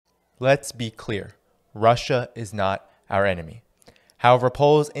Let's be clear. Russia is not our enemy. However,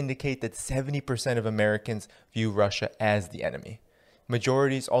 polls indicate that 70% of Americans view Russia as the enemy.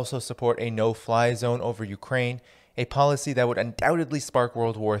 Majorities also support a no-fly zone over Ukraine, a policy that would undoubtedly spark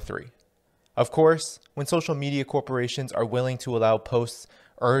World War III. Of course, when social media corporations are willing to allow posts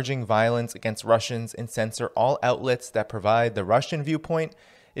urging violence against Russians and censor all outlets that provide the Russian viewpoint,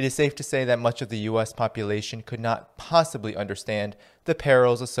 it is safe to say that much of the U.S. population could not possibly understand the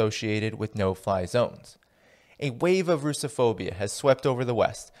perils associated with no-fly zones. A wave of Russophobia has swept over the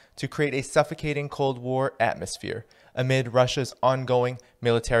West to create a suffocating Cold War atmosphere amid Russia's ongoing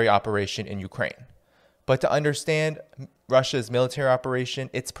military operation in Ukraine. But to understand Russia's military operation,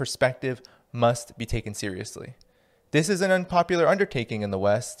 its perspective must be taken seriously. This is an unpopular undertaking in the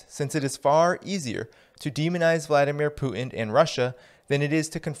West, since it is far easier to demonize Vladimir Putin and Russia than it is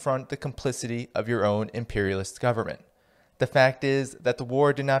to confront the complicity of your own imperialist government. The fact is that the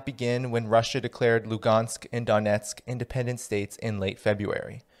war did not begin when Russia declared Lugansk and Donetsk independent states in late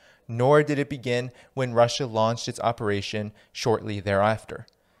February, nor did it begin when Russia launched its operation shortly thereafter.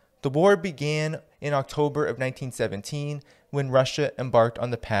 The war began in October of 1917 when Russia embarked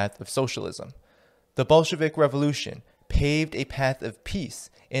on the path of socialism. The Bolshevik Revolution paved a path of peace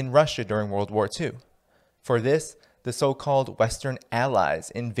in Russia during World War II. For this, the so-called Western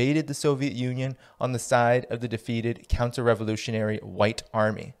Allies invaded the Soviet Union on the side of the defeated counter-revolutionary White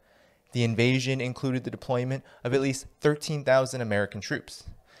Army. The invasion included the deployment of at least 13,000 American troops.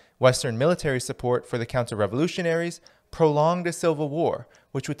 Western military support for the counter-revolutionaries prolonged a civil war,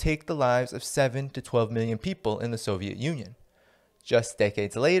 which would take the lives of 7 to 12 million people in the Soviet Union. Just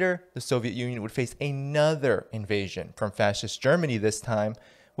decades later, the Soviet Union would face another invasion from fascist Germany this time,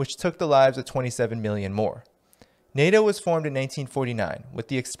 which took the lives of 27 million more. NATO was formed in 1949 with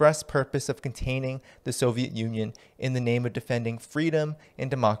the express purpose of containing the Soviet Union in the name of defending freedom and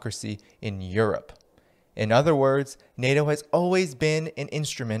democracy in Europe. In other words, NATO has always been an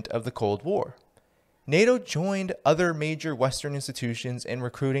instrument of the Cold War. NATO joined other major Western institutions in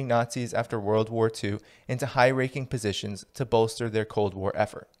recruiting Nazis after World War II into high-ranking positions to bolster their Cold War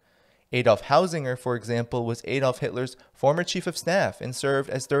effort. Adolf Hausinger, for example, was Adolf Hitler's former chief of staff and served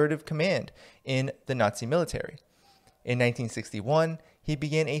as third of command in the Nazi military. In 1961, he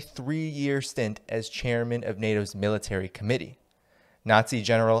began a 3-year stint as chairman of NATO's military committee. Nazi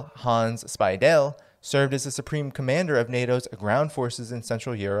General Hans Speidel served as the supreme commander of NATO's ground forces in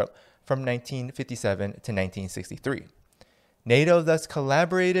Central Europe from 1957 to 1963. NATO thus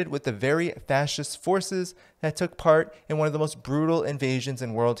collaborated with the very fascist forces that took part in one of the most brutal invasions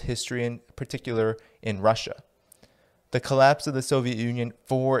in world history, in particular in Russia. The collapse of the Soviet Union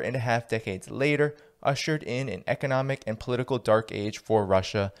 4.5 decades later ushered in an economic and political dark age for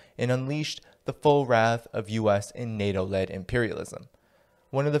Russia and unleashed the full wrath of U.S. and NATO-led imperialism.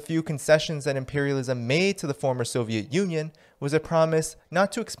 One of the few concessions that imperialism made to the former Soviet Union was a promise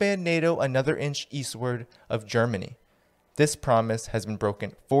not to expand NATO another inch eastward of Germany. This promise has been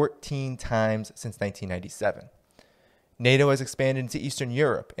broken 14 times since 1997. NATO has expanded into Eastern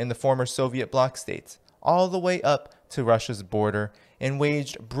Europe and the former Soviet bloc states, all the way up to Russia's border, and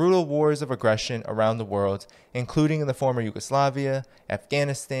waged brutal wars of aggression around the world, including in the former Yugoslavia,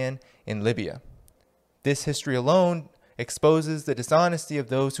 Afghanistan, and Libya. This history alone exposes the dishonesty of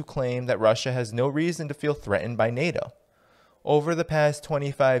those who claim that Russia has no reason to feel threatened by NATO. Over the past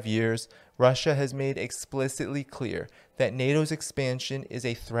 25 years, Russia has made explicitly clear that NATO's expansion is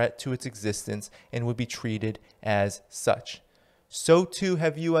a threat to its existence and would be treated as such. So too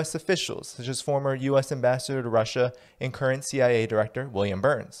have U.S. officials, such as former U.S. Ambassador to Russia and current CIA Director William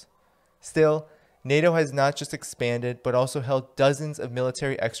Burns. Still, NATO has not just expanded, but also held dozens of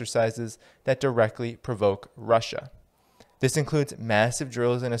military exercises that directly provoke Russia. This includes massive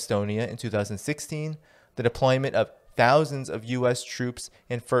drills in Estonia in 2016, the deployment of thousands of U.S. troops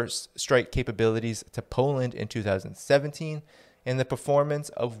and first strike capabilities to Poland in 2017, and the performance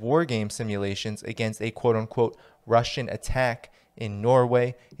of war game simulations against a quote-unquote Russian attack in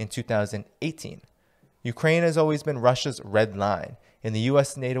Norway in 2018. Ukraine has always been Russia's red line, and the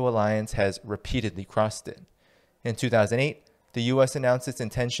U.S.-NATO alliance has repeatedly crossed it. In 2008, the U.S. announced its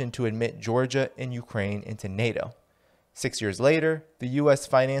intention to admit Georgia and Ukraine into NATO. 6 years later, the U.S.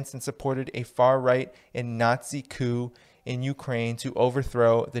 financed and supported a far-right and Nazi coup in Ukraine to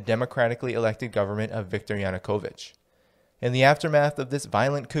overthrow the democratically elected government of Viktor Yanukovych. In the aftermath of this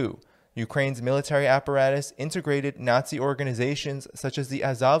violent coup, Ukraine's military apparatus integrated Nazi organizations such as the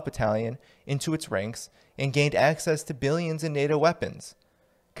Azov Battalion into its ranks and gained access to billions in NATO weapons.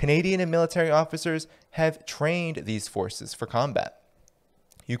 Canadian and military officers have trained these forces for combat.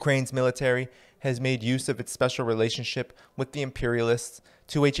 Ukraine's military has made use of its special relationship with the imperialists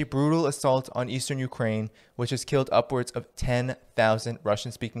to wage a brutal assault on eastern Ukraine, which has killed upwards of 10,000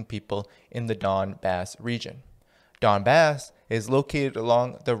 Russian-speaking people in the Donbass region. Donbass is located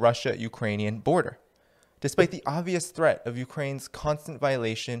along the Russia-Ukrainian border. Despite the obvious threat of Ukraine's constant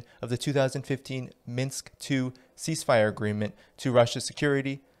violation of the 2015 Minsk II ceasefire agreement to Russia's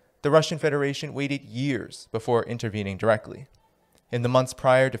security, the Russian Federation waited years before intervening directly. In the months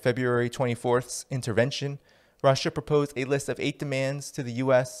prior to February 24th's intervention, Russia proposed a list of 8 demands to the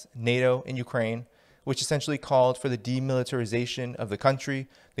US, NATO, and Ukraine, which essentially called for the demilitarization of the country,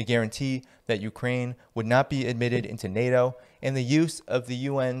 the guarantee that Ukraine would not be admitted into NATO, and the use of the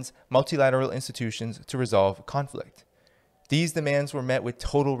UN's multilateral institutions to resolve conflict. These demands were met with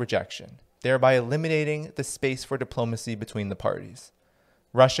total rejection, thereby eliminating the space for diplomacy between the parties.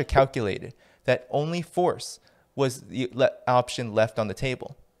 Russia calculated that only force was the option left on the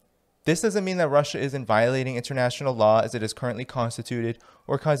table. This doesn't mean that Russia isn't violating international law as it is currently constituted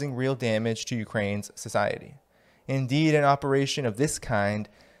or causing real damage to Ukraine's society. Indeed, an operation of this kind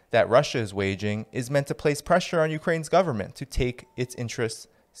that Russia is waging is meant to place pressure on Ukraine's government to take its interests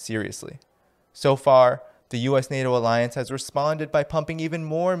seriously. So far, the US-NATO alliance has responded by pumping even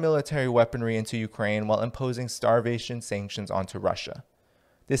more military weaponry into Ukraine while imposing starvation sanctions onto Russia.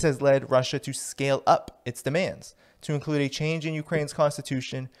 This has led Russia to scale up its demands, to include a change in Ukraine's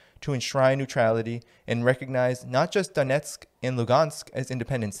constitution to enshrine neutrality and recognize not just Donetsk and Lugansk as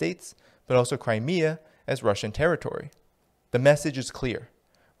independent states, but also Crimea as Russian territory. The message is clear.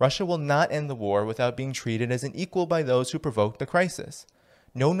 Russia will not end the war without being treated as an equal by those who provoked the crisis.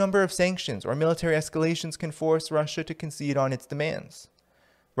 No number of sanctions or military escalations can force Russia to concede on its demands.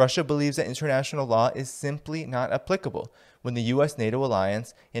 Russia believes that international law is simply not applicable when the US-NATO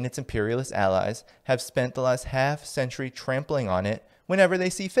alliance and its imperialist allies have spent the last half-century trampling on it whenever they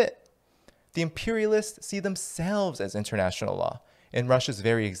see fit. The imperialists see themselves as international law, and Russia's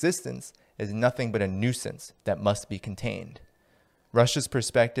very existence is nothing but a nuisance that must be contained. Russia's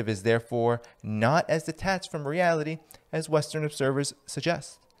perspective is therefore not as detached from reality as Western observers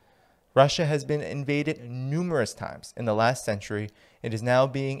suggest. Russia has been invaded numerous times in the last century and is now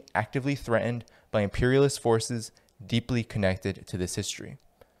being actively threatened by imperialist forces deeply connected to this history.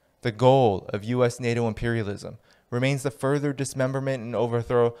 The goal of US-NATO imperialism remains the further dismemberment and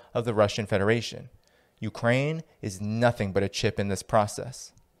overthrow of the Russian Federation. Ukraine is nothing but a chip in this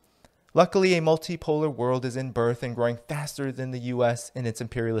process. Luckily, a multipolar world is in birth and growing faster than the US and its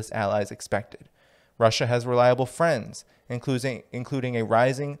imperialist allies expected. Russia has reliable friends, including a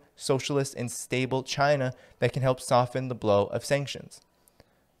rising socialist and stable China that can help soften the blow of sanctions.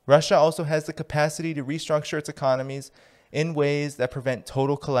 Russia also has the capacity to restructure its economies in ways that prevent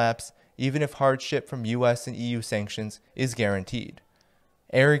total collapse, even if hardship from US and EU sanctions is guaranteed.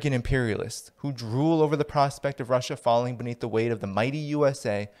 Arrogant imperialists who drool over the prospect of Russia falling beneath the weight of the mighty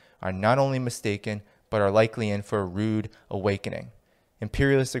USA are not only mistaken, but are likely in for a rude awakening.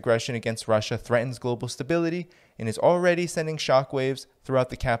 Imperialist aggression against Russia threatens global stability and is already sending shockwaves throughout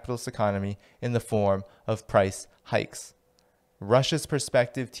the capitalist economy in the form of price hikes. Russia's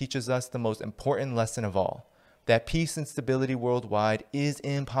perspective teaches us the most important lesson of all, that peace and stability worldwide is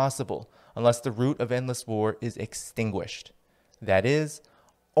impossible unless the root of endless war is extinguished. That is,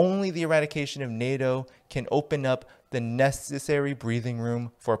 only the eradication of NATO can open up the necessary breathing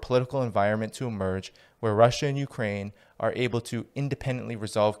room for a political environment to emerge where Russia and Ukraine are able to independently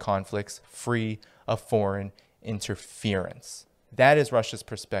resolve conflicts free of foreign interference. That is Russia's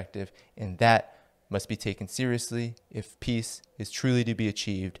perspective, and that must be taken seriously if peace is truly to be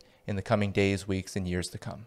achieved in the coming days, weeks, and years to come.